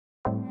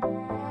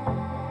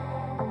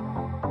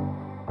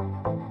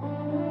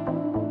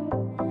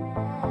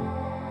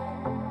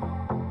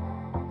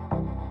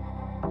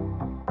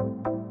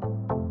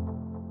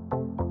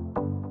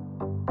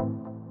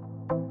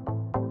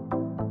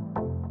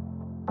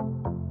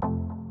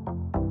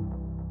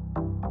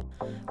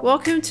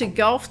Welcome to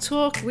Golf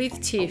Talk with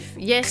Tiff.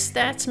 Yes,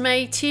 that's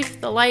me, Tiff,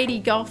 the lady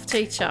golf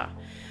teacher.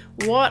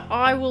 What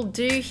I will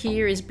do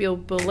here is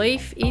build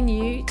belief in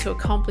you to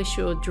accomplish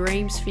your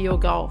dreams for your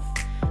golf.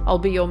 I'll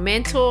be your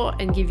mentor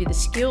and give you the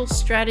skills,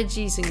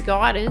 strategies, and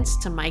guidance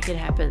to make it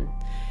happen.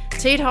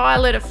 Tee it high,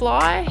 let it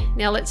fly.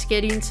 Now let's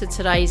get into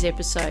today's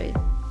episode.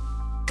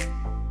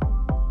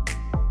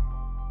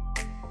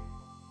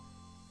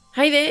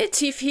 Hey there,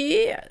 Tiff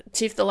here,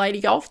 Tiff the lady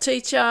golf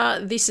teacher.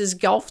 This is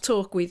Golf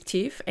Talk with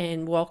Tiff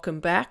and welcome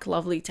back.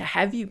 Lovely to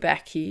have you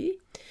back here.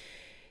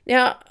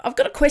 Now, I've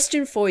got a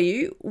question for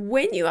you.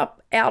 When you're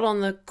out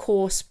on the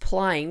course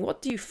playing,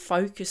 what do you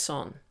focus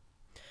on?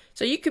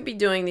 So you could be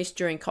doing this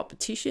during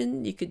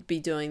competition. You could be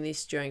doing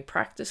this during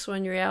practice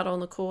when you're out on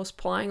the course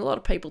playing. A lot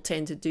of people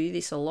tend to do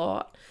this a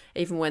lot.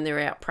 Even when they're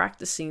out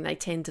practicing, they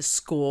tend to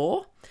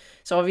score.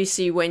 So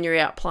obviously when you're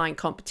out playing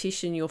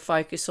competition, you'll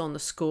focus on the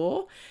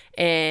score.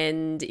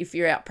 And if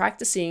you're out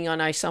practicing, I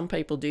know some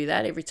people do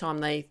that. Every time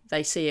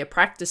they see a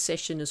practice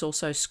session is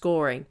also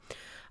scoring.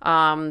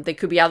 There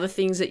could be other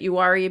things that you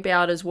worry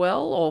about as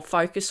well or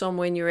focus on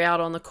when you're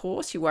out on the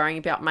course. You're worrying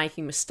about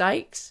making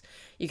mistakes.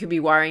 You could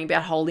be worrying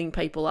about holding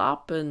people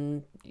up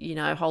and,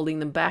 holding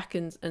them back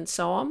and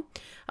so on.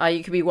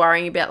 You could be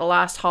worrying about the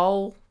last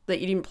hole that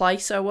you didn't play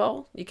so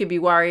well. You could be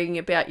worrying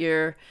about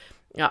your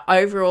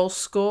overall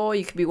score.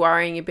 You could be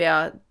worrying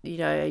about,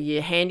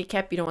 your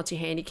handicap. You don't want your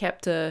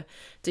handicap to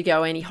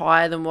go any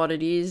higher than what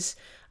it is.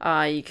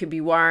 You could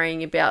be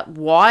worrying about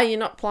why you're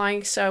not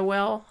playing so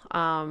well.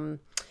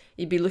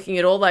 You'd be looking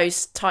at all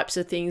those types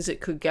of things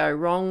that could go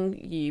wrong.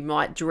 You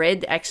might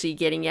dread actually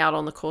getting out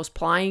on the course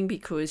playing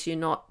because you're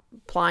not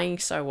playing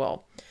so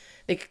well.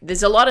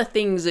 There's a lot of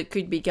things that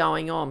could be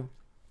going on.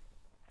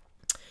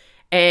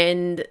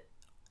 And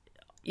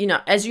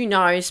as you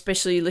know,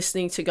 especially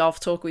listening to Golf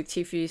Talk with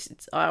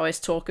Tiffy, I always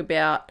talk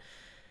about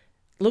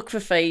look for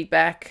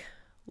feedback,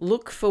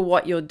 look for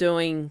what you're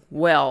doing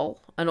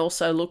well, and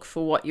also look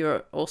for what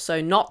you're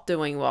also not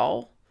doing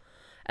well,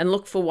 and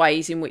look for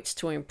ways in which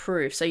to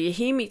improve. So you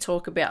hear me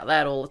talk about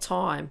that all the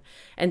time.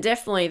 And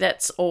definitely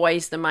that's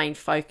always the main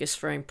focus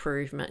for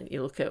improvement.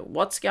 You look at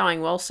what's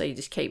going well, so you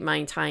just keep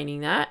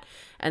maintaining that.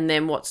 And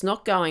then what's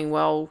not going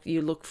well,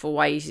 you look for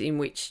ways in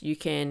which you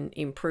can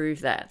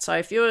improve that. So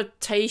if you're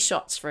tee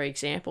shots, for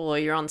example, or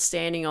you're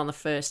standing on the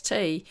first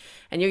tee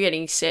and you're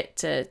getting set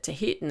to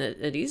hit, and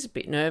it is a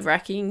bit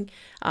nerve-wracking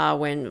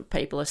when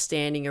people are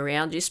standing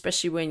around you,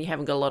 especially when you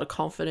haven't got a lot of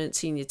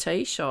confidence in your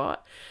tee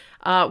shot.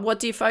 What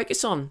do you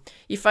focus on?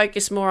 You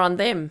focus more on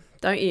them,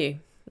 don't you?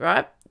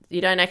 Right?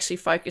 You don't actually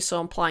focus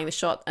on playing the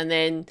shot and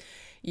then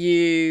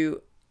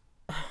you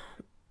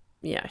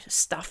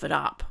stuff it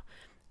up.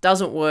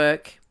 Doesn't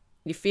work.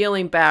 You feel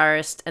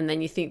embarrassed and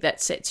then you think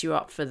that sets you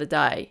up for the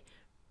day.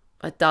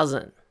 It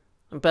doesn't,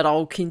 but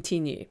I'll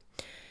continue.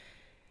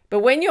 But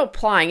when you're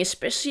playing,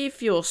 especially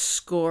if you're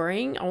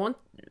scoring, I want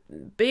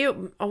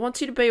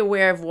you to be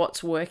aware of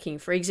what's working.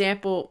 For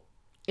example,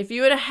 if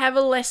you were to have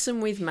a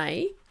lesson with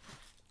me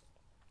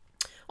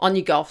on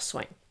your golf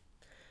swing.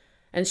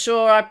 And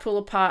sure, I pull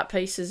apart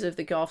pieces of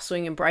the golf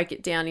swing and break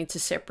it down into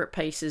separate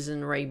pieces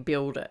and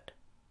rebuild it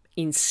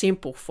in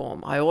simple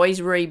form. I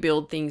always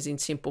rebuild things in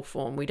simple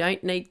form. We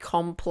don't need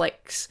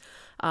complex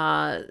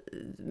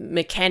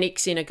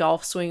mechanics in a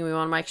golf swing. We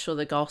want to make sure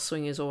the golf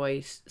swing is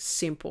always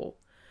simple.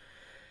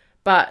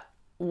 But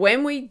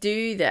when we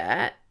do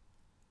that,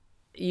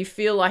 you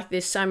feel like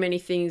there's so many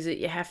things that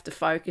you have to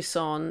focus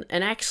on,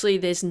 and actually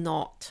there's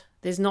not.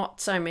 There's not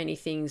so many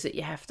things that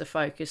you have to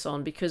focus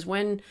on, because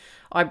when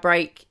I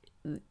break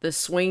the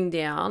swing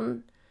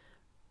down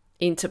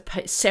into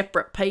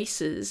separate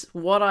pieces,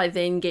 what I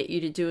then get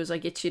you to do is I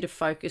get you to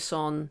focus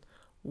on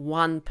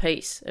one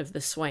piece of the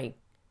swing,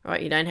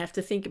 right? You don't have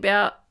to think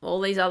about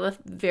all these other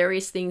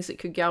various things that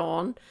could go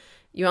on.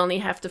 You only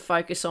have to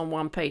focus on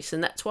one piece.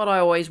 And that's what I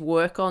always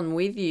work on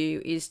with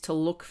you, is to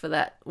look for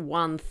that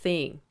one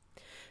thing.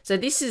 So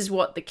this is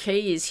what the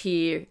key is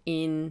here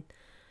in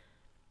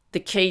the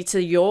key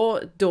to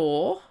your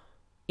door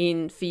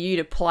for you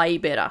to play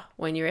better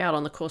when you're out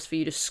on the course, for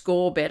you to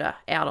score better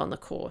out on the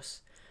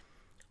course.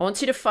 I want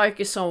you to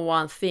focus on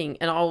one thing,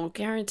 and I'll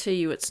guarantee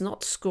you it's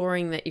not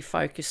scoring that you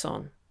focus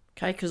on,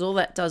 okay? Because all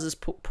that does is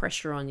put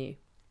pressure on you.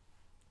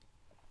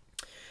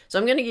 So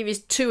I'm going to give you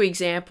two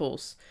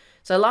examples.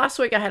 So last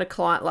week I had a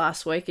client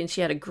and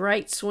she had a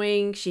great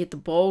swing. She hit the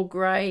ball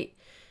great.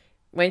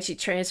 When she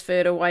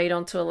transferred her weight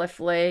onto her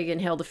left leg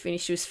and held the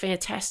finish, she was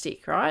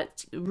fantastic,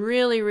 right?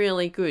 Really,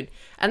 really good.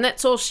 And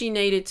that's all she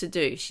needed to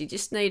do. She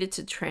just needed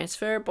to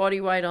transfer her body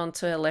weight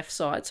onto her left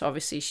side. So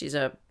obviously she's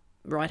a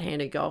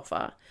right-handed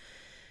golfer.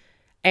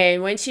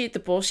 And when she hit the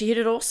ball, she hit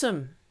it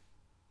awesome.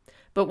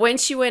 But when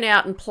she went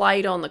out and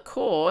played on the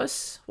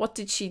course, what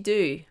did she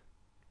do?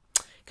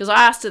 Because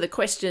I asked her the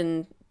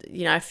question,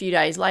 a few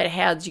days later,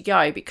 how did you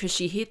go? Because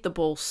she hit the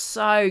ball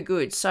so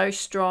good, so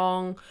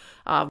strong.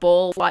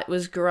 Ball flight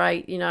was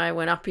great,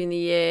 went up in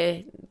the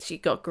air. She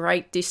got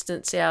great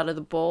distance out of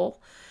the ball.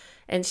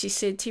 And she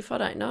said, Tiff, I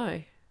don't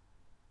know.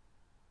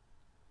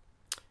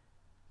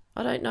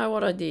 I don't know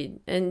what I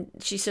did. And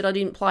she said, I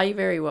didn't play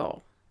very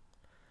well.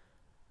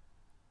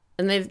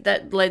 And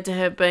that led to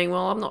her being,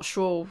 well, I'm not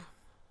sure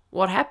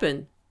what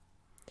happened.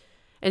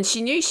 And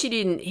she knew she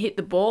didn't hit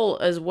the ball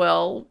as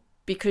well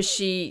because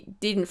she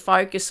didn't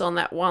focus on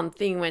that one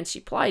thing when she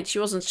played. She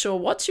wasn't sure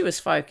what she was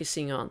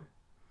focusing on.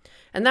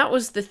 And that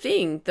was the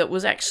thing that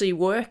was actually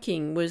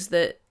working, was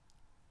that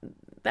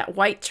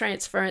weight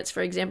transference,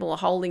 for example, or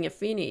holding a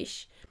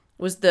finish,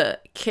 was the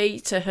key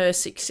to her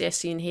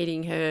success in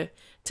hitting her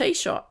tee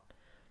shot.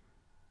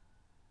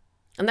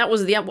 And that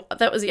was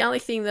the only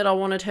thing that I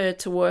wanted her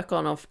to work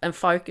on and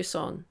focus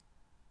on.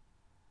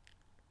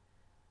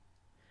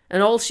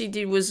 And all she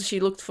did was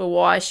she looked for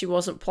why she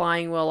wasn't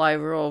playing well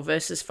overall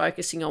versus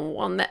focusing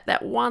on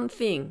that one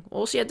thing.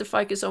 All she had to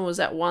focus on was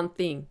that one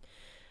thing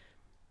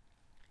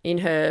in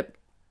her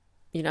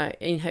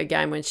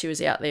game when she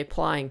was out there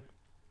playing.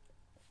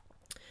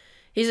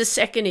 Here's a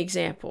second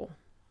example.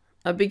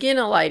 A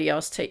beginner lady I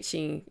was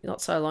teaching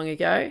not so long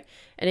ago.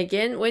 And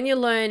again, when you're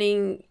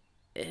learning,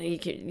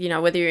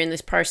 whether you're in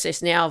this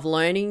process now of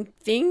learning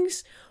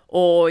things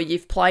or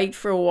you've played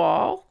for a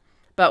while,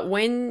 but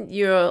when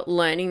you're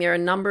learning, there are a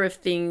number of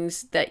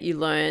things that you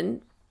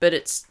learn, but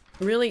it's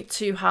really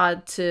too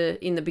hard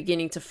in the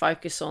beginning to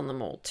focus on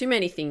them all. Too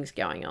many things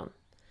going on.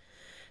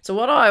 So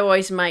what I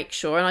always make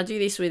sure, and I do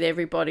this with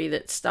everybody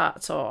that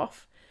starts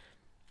off,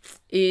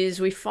 is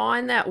we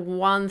find that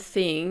one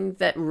thing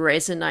that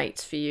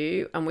resonates for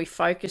you and we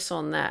focus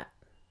on that.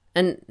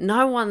 And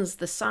no one's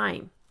the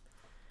same.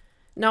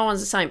 No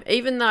one's the same.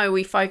 Even though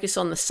we focus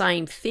on the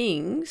same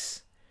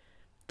things,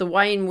 the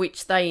way in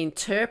which they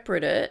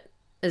interpret it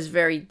is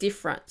very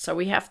different. So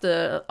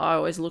I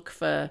always look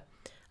for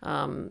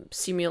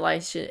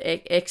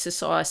simulated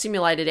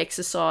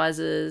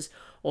exercises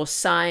or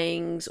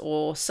sayings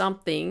or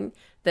something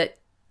that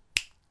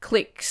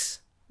clicks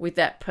with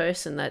that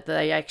person that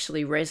they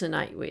actually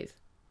resonate with.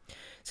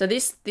 So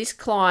this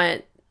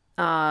client,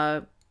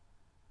 when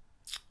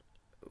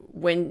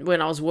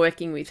I was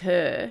working with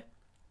her,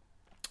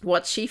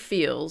 what she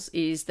feels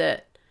is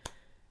that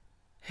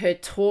her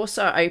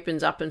torso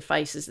opens up and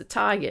faces the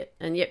target.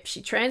 And yep,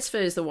 she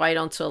transfers the weight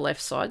onto her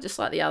left side, just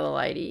like the other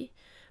lady,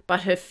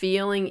 but her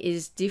feeling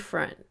is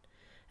different.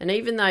 And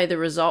even though the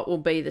result will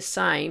be the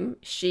same,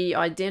 she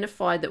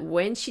identified that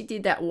when she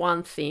did that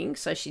one thing,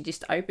 so she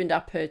just opened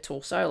up her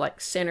torso,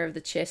 like center of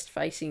the chest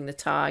facing the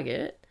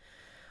target,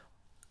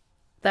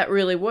 that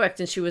really worked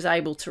and she was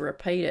able to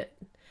repeat it.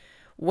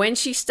 When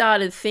she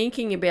started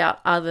thinking about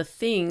other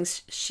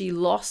things, she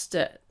lost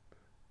it.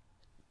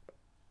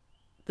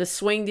 The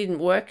swing didn't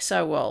work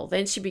so well.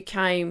 Then she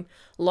became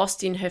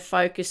lost in her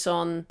focus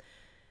on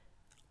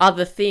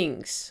other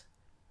things.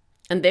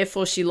 And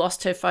therefore she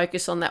lost her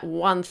focus on that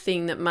one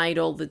thing that made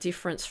all the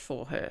difference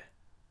for her.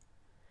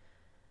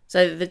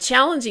 So the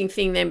challenging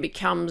thing then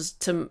becomes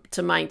to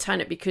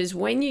maintain it, because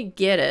when you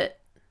get it,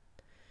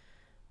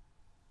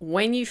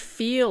 when you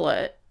feel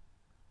it,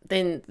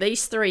 then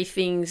these three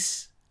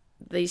things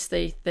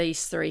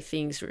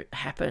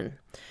happen.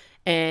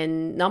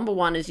 And number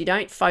one is you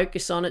don't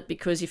focus on it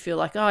because you feel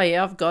like, oh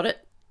yeah, I've got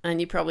it. And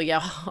you probably go,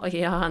 oh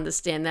yeah, I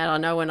understand that. I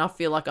know when I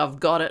feel like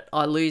I've got it,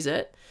 I lose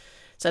it.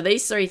 So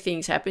these three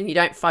things happen. You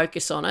don't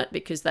focus on it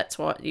because that's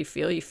what you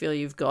feel. You feel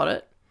you've got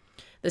it.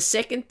 The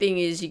second thing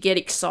is you get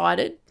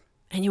excited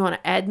and you want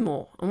to add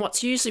more. And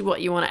what you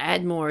want to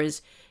add more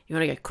is you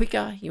want to go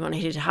quicker, you want to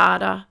hit it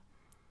harder,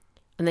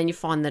 and then you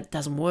find that it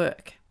doesn't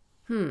work.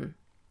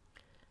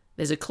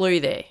 There's a clue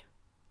there.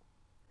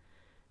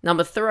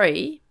 Number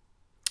three,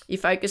 you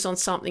focus on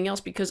something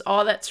else because,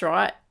 oh, that's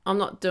right, I'm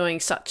not doing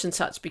such and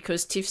such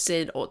because Tiff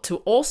said or to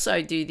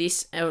also do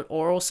this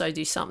or also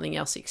do something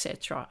else,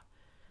 etc.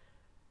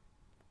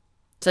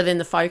 So then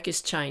the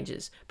focus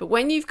changes. But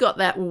when you've got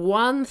that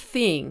one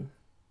thing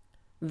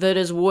that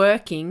is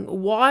working,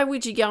 why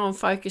would you go and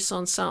focus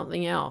on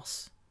something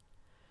else?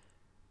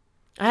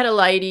 I had a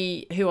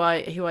lady who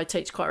I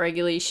teach quite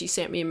regularly. She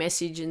sent me a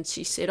message and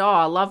she said, oh,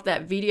 I love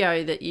that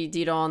video that you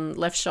did on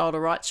left shoulder,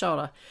 right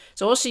shoulder.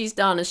 So all she's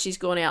done is she's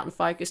gone out and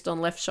focused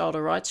on left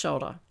shoulder, right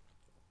shoulder.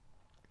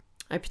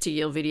 A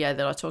particular video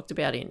that I talked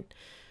about in.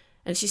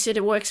 And she said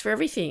it works for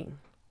everything.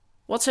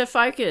 What's her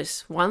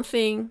focus? One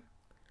thing.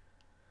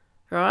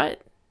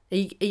 Right?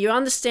 Are you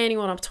understanding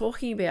what I'm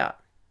talking about?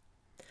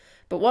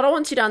 But what I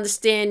want you to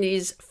understand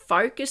is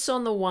focus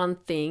on the one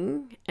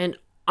thing and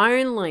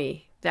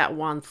only that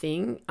one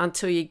thing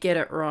until you get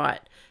it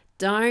right.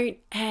 Don't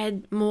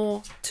add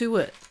more to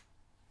it.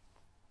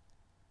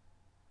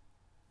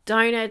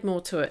 Don't add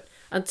more to it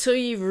until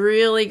you've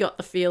really got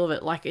the feel of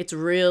it, like it's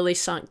really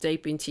sunk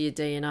deep into your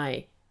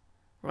DNA.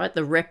 Right?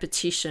 The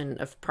repetition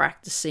of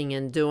practicing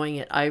and doing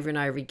it over and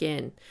over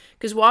again.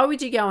 Because why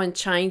would you go and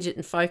change it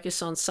and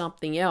focus on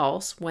something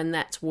else when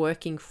that's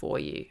working for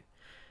you?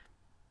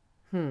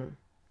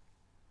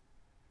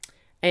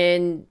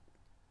 And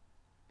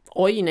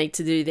all you need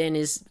to do then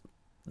is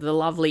the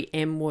lovely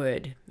M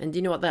word. And do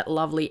you know what that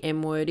lovely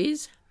M word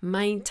is?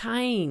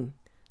 Maintain.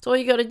 That's all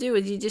you got to do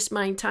is you just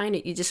maintain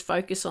it. You just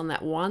focus on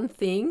that one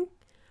thing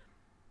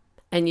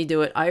and you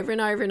do it over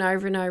and over and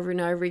over and over and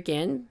over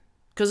again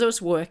because it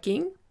was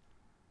working.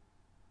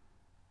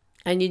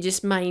 and you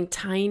just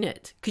maintain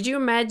it. Could you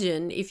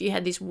imagine if you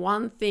had this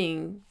one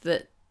thing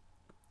that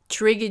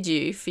triggered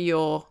you for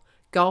your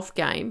golf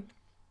game,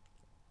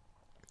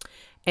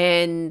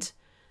 and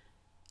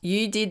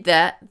you did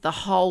that the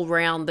whole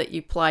round that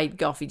you played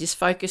golf? You just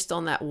focused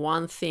on that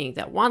one thing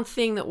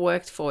that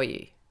worked for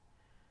you.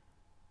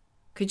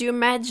 Could you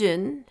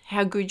imagine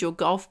how good your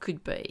golf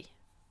could be?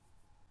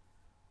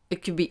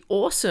 It could be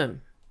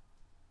awesome.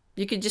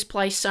 You could just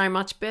play so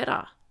much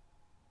better.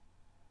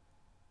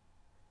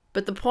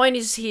 But the point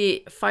is here,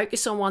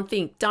 focus on one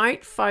thing.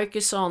 Don't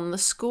focus on the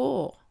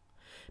score.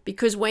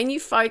 Because when you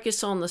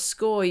focus on the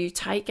score, you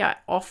take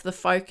off the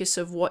focus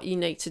of what you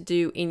need to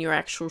do in your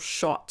actual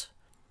shot,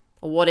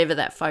 or whatever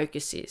that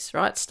focus is,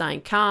 right?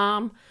 Staying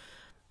calm,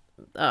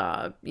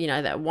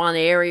 that one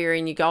area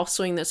in your golf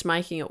swing that's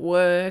making it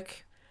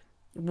work,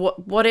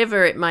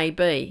 whatever it may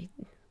be.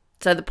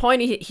 So the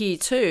point here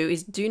too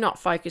is, do not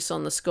focus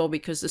on the score,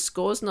 because the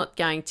score's not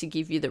going to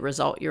give you the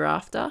result you're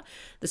after.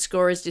 The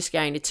score is just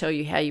going to tell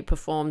you how you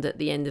performed at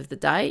the end of the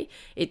day.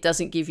 It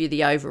doesn't give you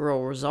the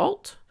overall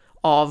result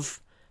of,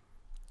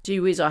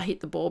 gee whiz, I hit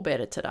the ball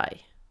better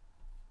today.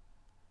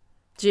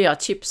 Gee, I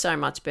chipped so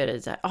much better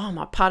today. Oh,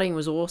 my putting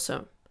was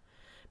awesome.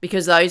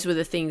 Because those were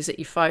the things that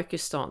you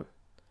focused on.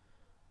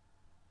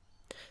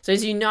 So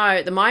as you know,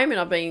 at the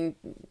moment I've been,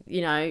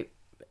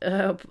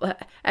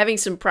 having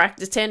some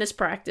tennis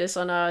practice.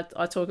 I know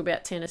I talk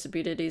about tennis a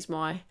bit. It is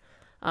my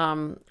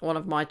one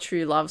of my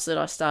true loves that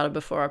I started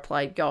before I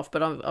played golf.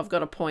 But I've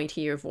got a point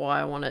here of why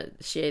I want to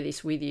share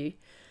this with you.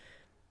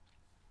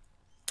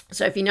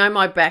 So if you know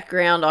my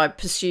background, I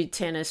pursued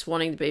tennis,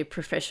 wanting to be a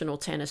professional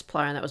tennis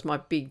player, and that was my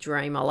big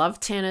dream. I love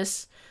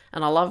tennis,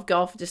 and I love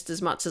golf just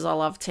as much as I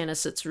love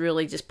tennis. It's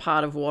really just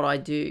part of what I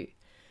do.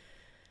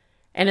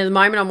 And at the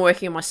moment, I'm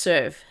working on my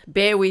serve.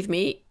 Bear with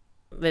me.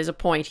 There's a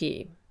point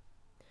here.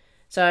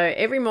 So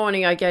every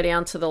morning I go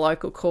down to the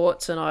local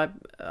courts and I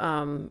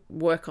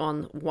work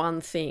on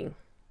one thing.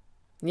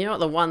 You know what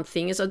the one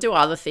thing is? I do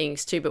other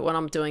things too, but when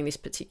I'm doing this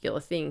particular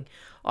thing,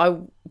 I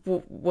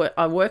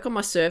work on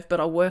my serve, but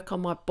I work on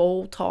my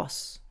ball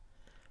toss.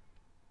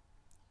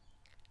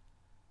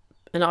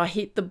 And I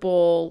hit the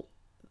ball,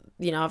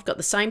 I've got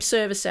the same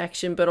service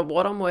action, but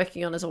what I'm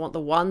working on is I want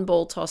the one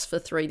ball toss for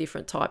 3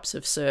 different types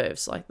of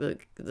serves, like the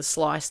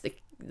slice, the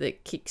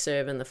kick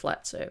serve, and the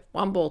flat serve.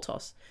 One ball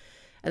toss.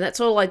 And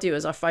that's all I do,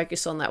 is I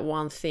focus on that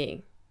one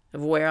thing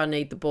of where I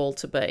need the ball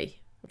to be.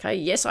 Okay,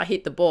 yes, I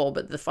hit the ball,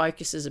 but the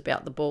focus is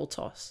about the ball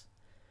toss.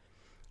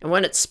 And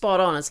when it's spot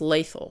on, it's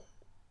lethal.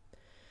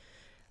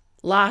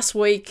 Last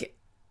week,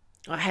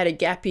 I had a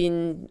gap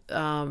in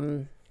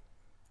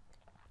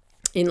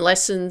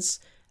lessons,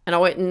 and I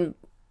went and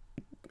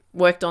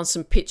worked on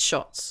some pitch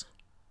shots.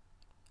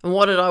 And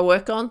what did I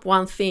work on?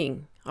 One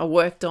thing. I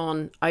worked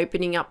on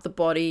opening up the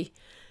body,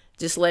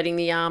 just letting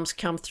the arms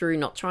come through,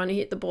 not trying to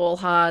hit the ball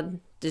hard,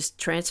 just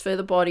transfer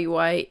the body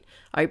weight,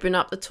 open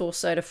up the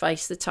torso to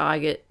face the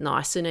target,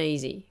 nice and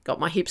easy. Got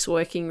my hips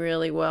working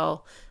really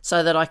well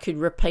so that I could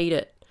repeat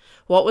it.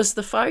 What was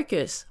the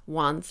focus?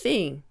 One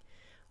thing.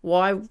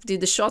 Why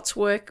did the shots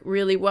work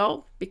really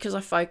well? Because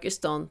I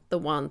focused on the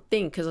one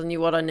thing, because I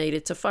knew what I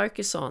needed to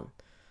focus on.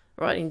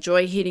 Right,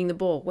 enjoy hitting the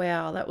ball.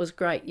 Wow, that was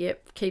great.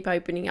 Yep, keep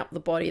opening up the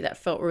body. That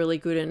felt really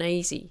good and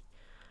easy.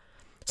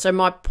 So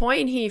my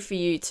point here for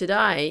you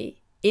today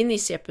in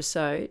this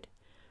episode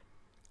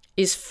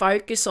is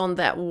focus on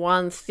that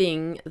one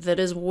thing that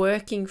is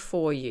working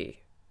for you.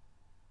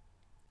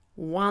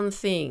 One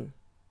thing.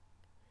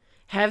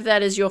 Have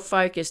that as your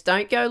focus.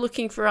 Don't go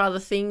looking for other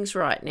things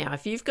right now.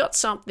 If you've got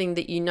something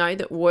that you know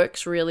that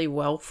works really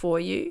well for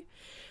you,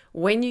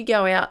 when you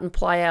go out and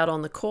play out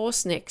on the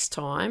course next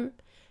time,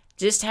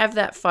 just have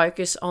that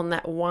focus on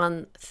that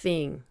one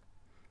thing.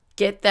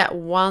 Get that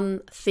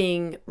one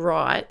thing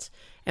right.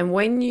 And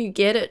when you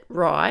get it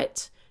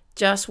right,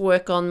 just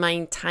work on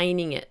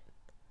maintaining it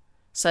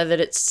so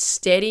that it's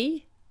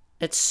steady,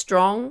 it's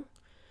strong,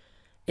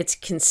 it's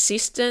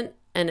consistent,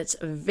 and it's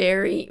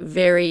very,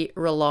 very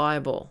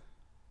reliable.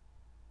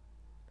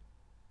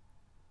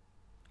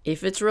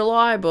 If it's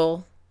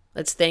reliable,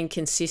 it's then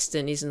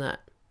consistent, isn't it?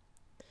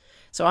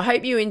 So I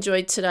hope you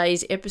enjoyed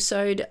today's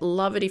episode.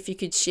 Love it if you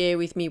could share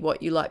with me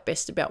what you like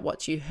best about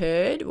what you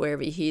heard,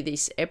 wherever you hear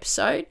this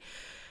episode.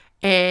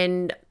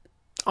 And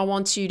I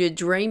want you to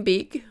dream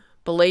big,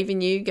 believe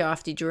in you, go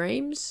after your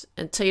dreams,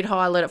 and tee it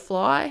high, let it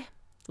fly.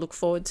 Look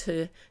forward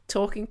to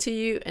talking to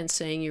you and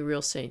seeing you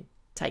real soon.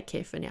 Take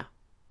care for now.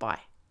 Bye.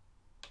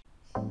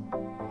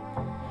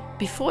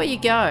 Before you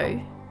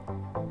go,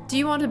 do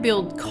you want to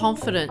build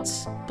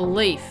confidence,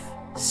 belief,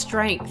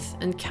 strength,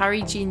 and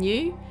courage in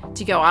you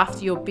to go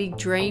after your big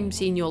dreams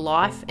in your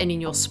life and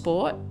in your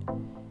sport?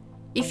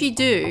 If you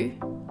do,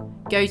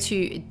 go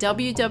to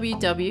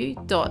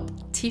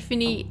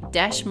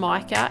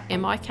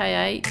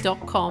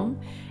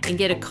www.tiffany-mika.com and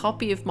get a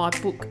copy of my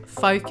book,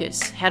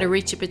 Focus, How to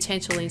Reach Your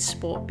Potential in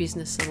Sport,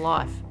 Business and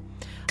Life.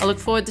 I look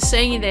forward to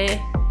seeing you there.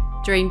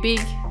 Dream big,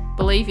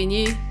 believe in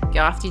you, go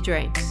after your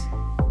dreams.